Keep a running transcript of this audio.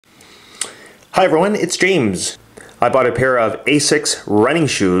Hi everyone, it's James. I bought a pair of Asics running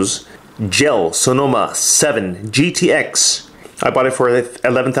shoes, Gel Sonoma 7 GTX. I bought it for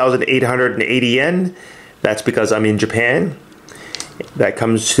 11,880 yen. That's because I'm in Japan. That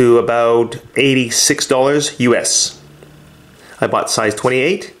comes to about $86 US. I bought size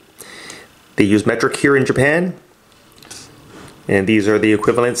 28. They use metric here in Japan. And these are the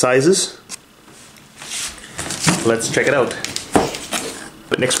equivalent sizes. Let's check it out.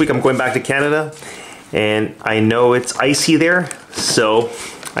 But next week I'm going back to Canada, and I know it's icy there, so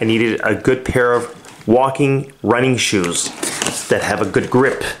I needed a good pair of walking running shoes that have a good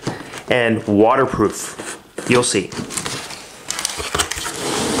grip and waterproof. You'll see.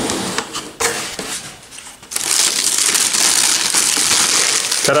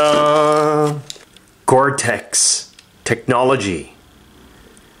 Ta-da! GORE-TEX technology.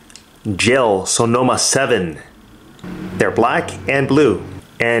 Gel Sonoma 7. They're black and blue.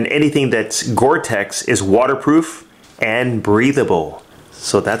 And anything that's GORE-TEX is waterproof and breathable.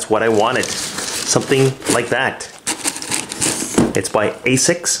 So that's what I wanted. Something like that. It's by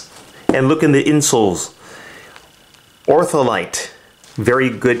Asics. And look in the insoles. Ortholite. Very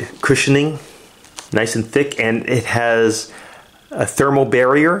good cushioning. Nice and thick. And it has a thermal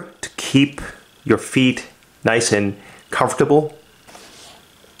barrier to keep your feet nice and comfortable.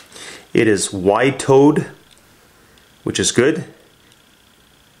 It is wide-toed, which is good.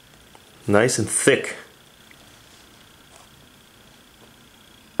 Nice and thick.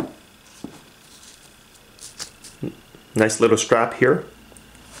 Nice little strap here.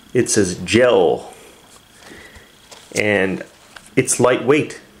 It says gel, and it's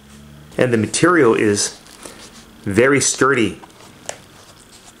lightweight, and the material is very sturdy.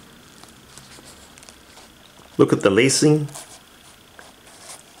 Look at the lacing.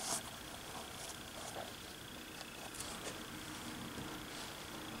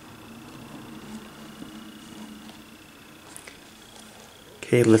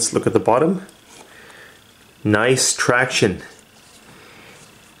 Okay, let's look at the bottom. Nice traction.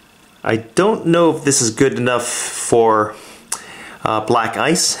 I don't know if this is good enough for black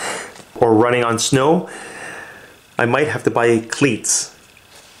ice or running on snow. I might have to buy cleats.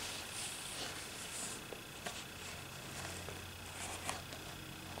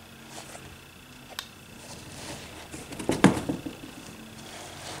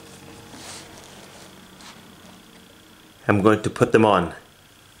 I'm going to put them on.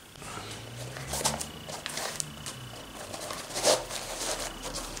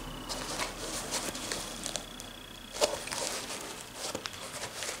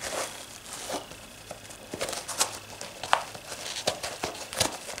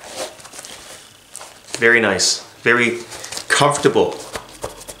 Very nice, very comfortable.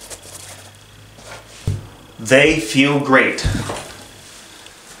 They feel great.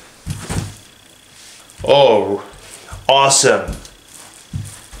 Oh, awesome.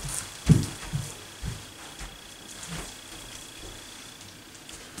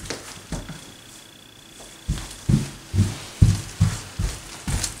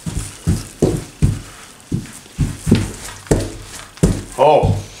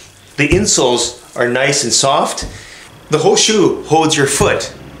 Oh, the insoles are nice and soft. The whole shoe holds your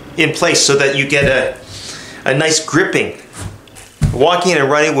foot in place so that you get a nice gripping. Walking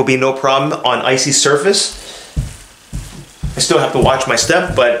and running will be no problem on icy surface. I still have to watch my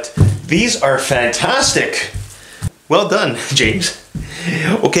step, but these are fantastic. Well done, James.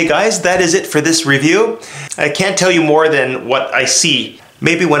 Okay guys, that is it for this review. I can't tell you more than what I see.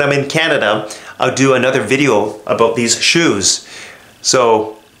 Maybe when I'm in Canada, I'll do another video about these shoes.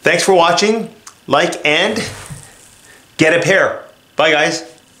 So, thanks for watching. Like and get a pair. Bye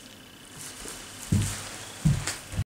guys.